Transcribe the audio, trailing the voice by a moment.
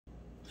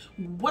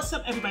What's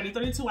up, everybody?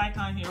 32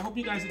 Icon here. I hope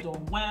you guys are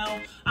doing well.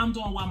 I'm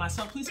doing well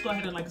myself. Please go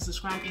ahead and like and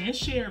subscribe and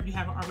share if you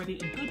haven't already,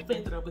 in good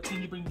faith that I'll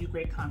continue bringing you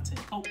great content.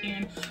 Oh,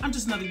 and I'm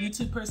just another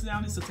YouTube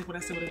personality, so take what I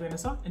say with a grain of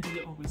salt and do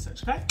your own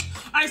research, okay?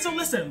 All right, so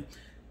listen.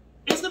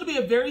 It's going to be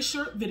a very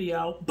short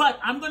video, but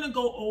I'm going to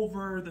go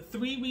over the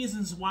 3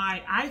 reasons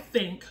why I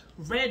think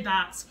red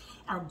dots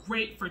are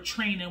great for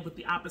training with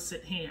the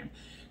opposite hand.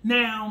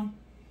 Now,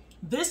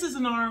 this is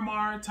an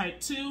RMR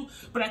type 2,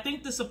 but I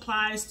think this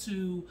applies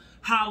to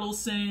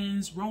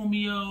Holocens,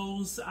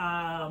 Romeos,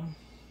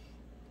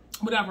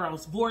 whatever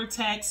else,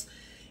 Vortex,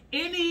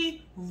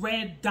 any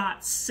red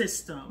dot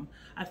system,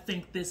 I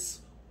think this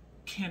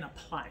can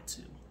apply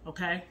to,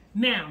 okay?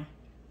 Now,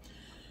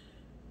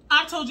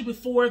 I told you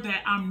before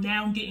that I'm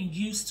now getting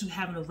used to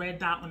having a red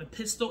dot on a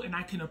pistol and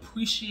I can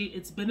appreciate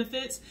its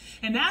benefits.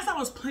 And as I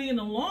was playing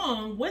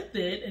along with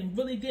it and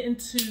really getting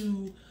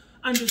to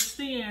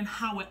understand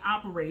how it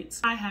operates,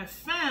 I have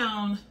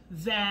found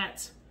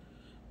that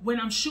when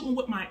I'm shooting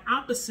with my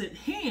opposite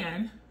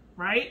hand,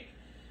 right,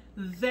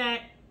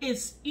 that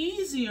it's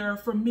easier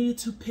for me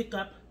to pick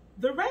up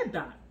the red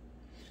dot.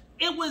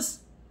 It was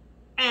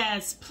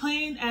as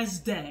plain as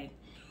day.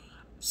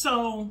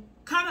 So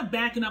kind of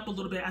backing up a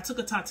little bit, I took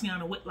a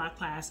Tatiana Whitlock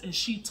class and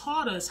she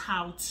taught us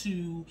how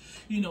to,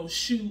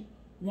 shoot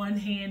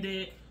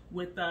one-handed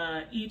with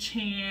each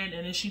hand,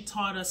 and then she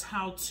taught us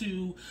how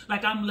to,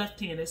 like, I'm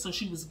left-handed, so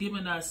she was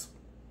giving us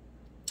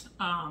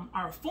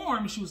our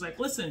form. She was like,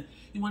 listen,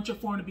 you want your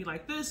form to be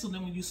like this, so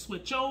then when you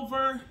switch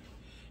over,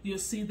 you'll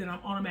see that I'm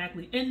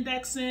automatically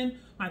indexing,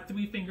 my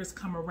 3 fingers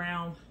come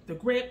around the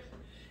grip,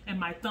 and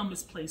my thumb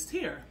is placed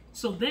here.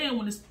 So then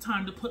when it's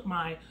time to put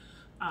my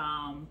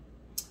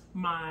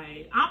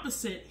my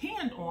opposite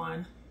hand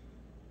on,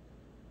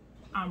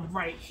 I'm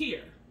right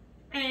here.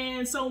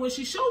 And so when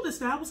she showed us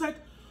that, I was like,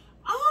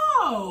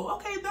 oh,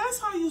 okay, that's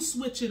how you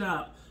switch it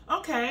up.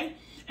 Okay.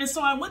 And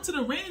so I went to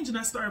the range and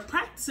I started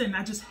practicing.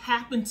 I just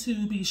happened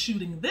to be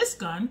shooting this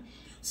gun.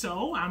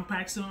 So I'm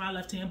practicing on my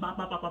left hand, ba,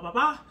 ba, ba, ba, ba,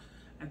 ba.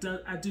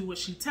 I do what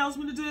she tells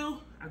me to do.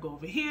 I go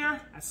over here,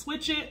 I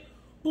switch it,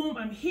 boom,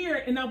 I'm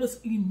here. And I was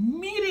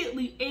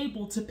immediately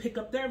able to pick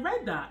up that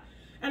red dot.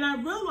 And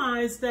I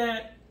realized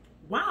that,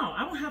 wow,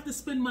 I don't have to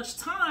spend much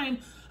time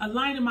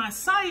aligning my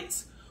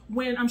sights.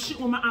 When I'm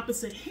shooting with my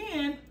opposite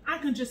hand, I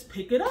can just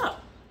pick it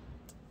up.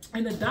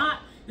 And the dot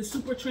is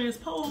super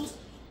transposed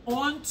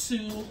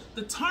onto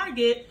the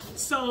target.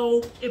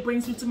 So it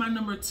brings me to my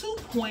number 2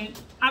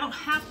 point. I don't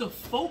have to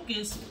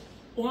focus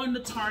on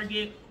the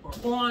target or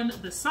on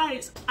the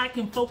sights. I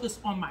can focus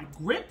on my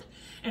grip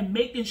and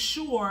making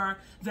sure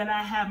that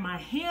I have my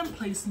hand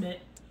placement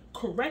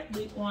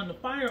correctly on the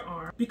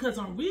firearm. Because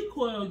on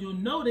recoil, you'll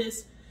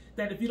notice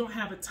that if you don't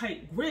have a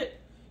tight grip,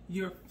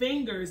 your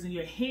fingers and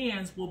your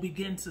hands will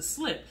begin to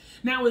slip.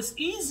 Now, it's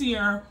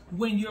easier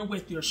when you're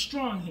with your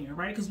strong hand,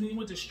 right? Because when you're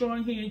with your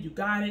strong hand, you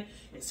got it,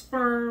 it's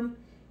firm,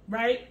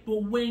 right?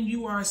 But when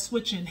you are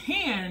switching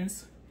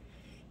hands,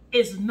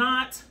 it's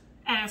not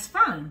as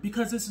firm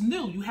because it's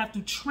new. You have to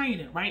train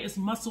it, right? It's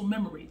muscle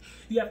memory.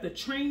 You have to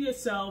train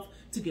yourself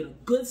to get a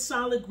good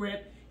solid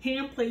grip.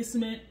 Hand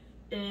placement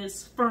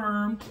is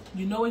firm.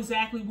 You know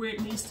exactly where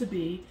it needs to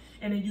be,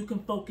 and then you can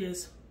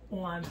focus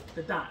on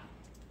the dot.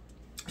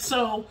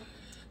 So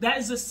that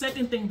is the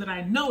second thing that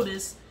I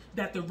noticed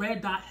that the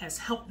red dot has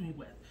helped me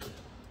with.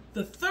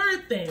 The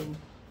third thing,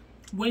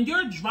 when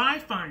you're dry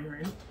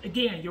firing,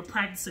 again, you're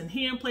practicing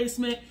hand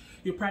placement,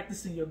 you're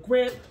practicing your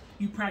grip,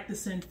 you're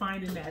practicing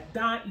finding that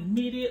dot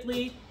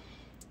immediately,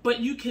 but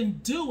you can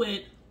do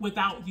it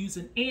without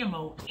using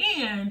ammo,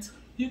 and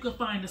you can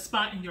find a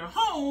spot in your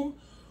home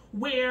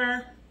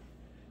where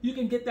you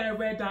can get that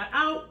red dot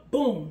out,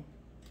 boom,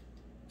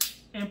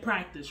 and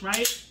practice,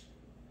 right?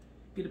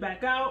 Get it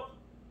back out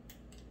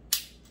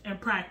and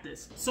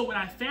practice. So what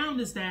I found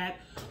is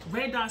that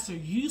red dots are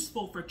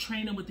useful for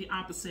training with the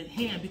opposite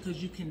hand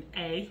because you can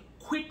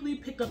quickly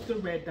pick up the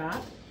red dot,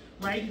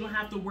 right? You don't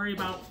have to worry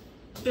about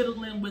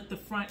fiddling with the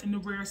front and the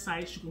rear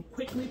sights. You can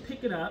quickly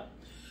pick it up.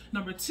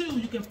 Number 2,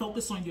 you can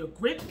focus on your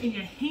grip and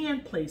your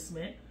hand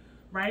placement,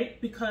 right?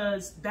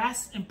 Because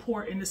that's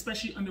important,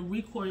 especially under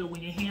recoil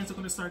when your hands are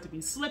going to start to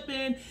be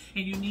slipping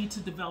and you need to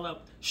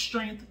develop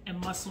strength and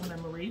muscle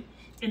memory.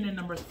 And then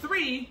number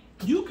 3,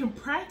 you can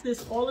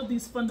practice all of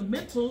these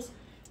fundamentals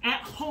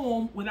at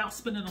home without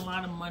spending a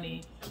lot of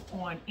money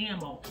on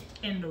ammo.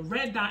 And the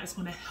red dot is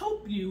going to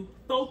help you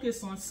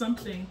focus on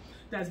something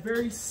that's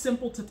very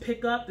simple to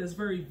pick up, that's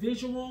very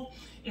visual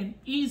and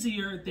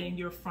easier than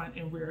your front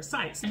and rear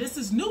sights. And this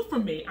is new for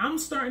me. I'm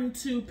starting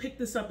to pick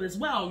this up as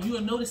well.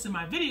 You'll notice in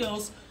my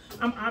videos,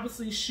 I'm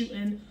obviously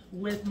shooting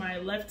with my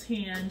left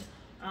hand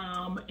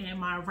and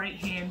my right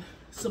hand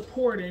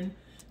supporting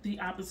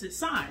the opposite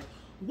side.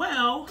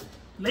 Well,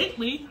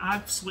 lately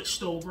I've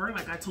switched over,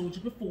 like I told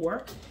you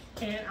before,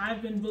 and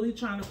I've been really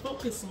trying to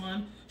focus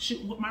on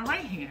shooting with my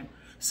right hand.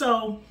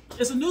 So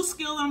it's a new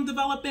skill I'm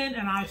developing,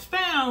 and I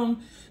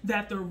found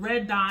that the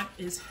red dot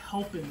is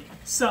helping me.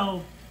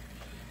 So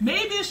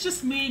maybe it's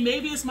just me,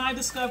 maybe it's my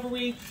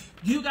discovery.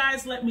 You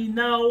guys let me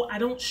know. I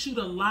don't shoot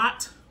a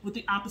lot with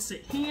the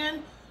opposite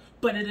hand,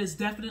 but it is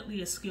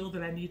definitely a skill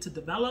that I need to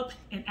develop.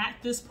 And at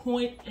this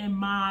point in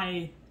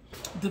my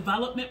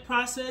development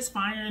process,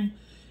 firing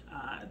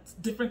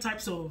different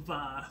types of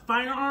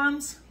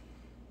firearms,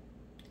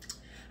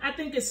 I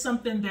think it's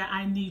something that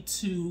I need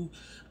to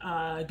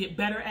get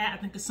better at. I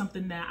think it's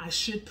something that I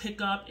should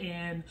pick up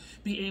and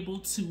be able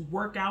to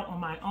work out on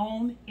my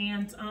own.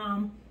 And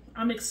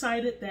I'm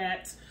excited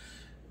that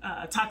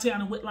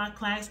Tatiana Whitlock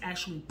class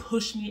actually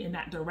pushed me in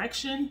that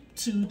direction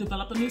to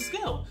develop a new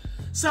skill.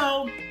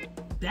 So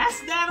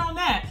that's that on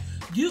that.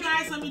 You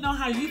guys let me know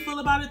how you feel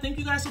about it. Thank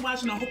you guys for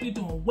watching. I hope you're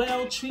doing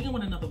well, treating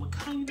one another with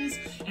kindness,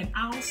 and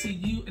I'll see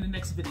you in the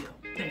next video.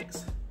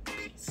 Thanks.